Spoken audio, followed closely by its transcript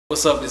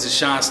What's up, this is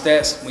Sean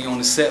Stats. We on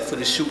the set for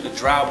the shoot of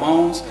Dry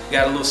Bones.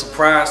 Got a little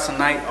surprise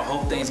tonight. I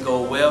hope things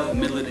go well. In the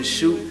middle of the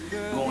shoot,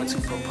 I'm going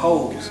to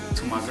propose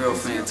to my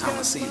girlfriend,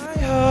 Thomasina.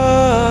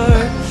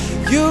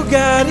 You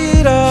got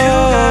it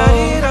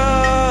all,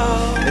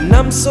 and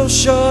I'm so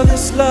sure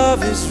this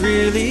love is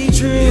really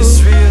true.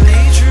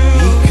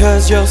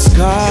 Because your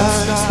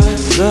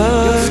scars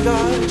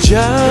look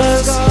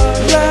just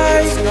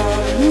like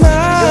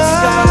mine.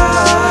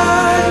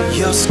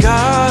 Your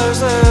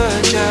scars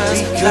are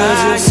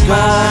just like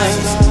mine.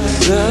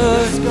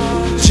 Look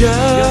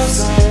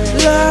just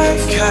like,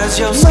 'cause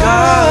your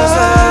scars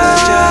are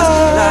just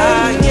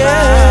like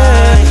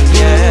mine.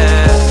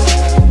 Yeah.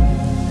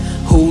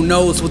 Who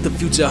knows what the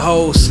future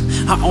holds?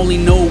 I only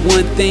know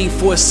one thing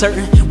for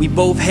certain. We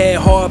both had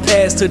hard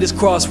paths to this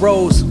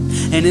crossroads,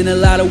 and in a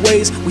lot of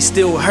ways we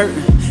still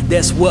hurting.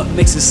 That's what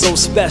makes it so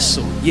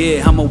special.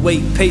 Yeah, I'ma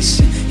wait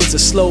patient. It's a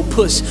slow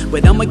push,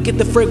 but I'ma get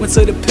the fragrance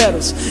of the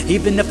petals,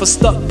 even if I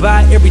stuck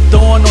by every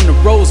thorn on the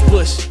rose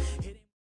bush.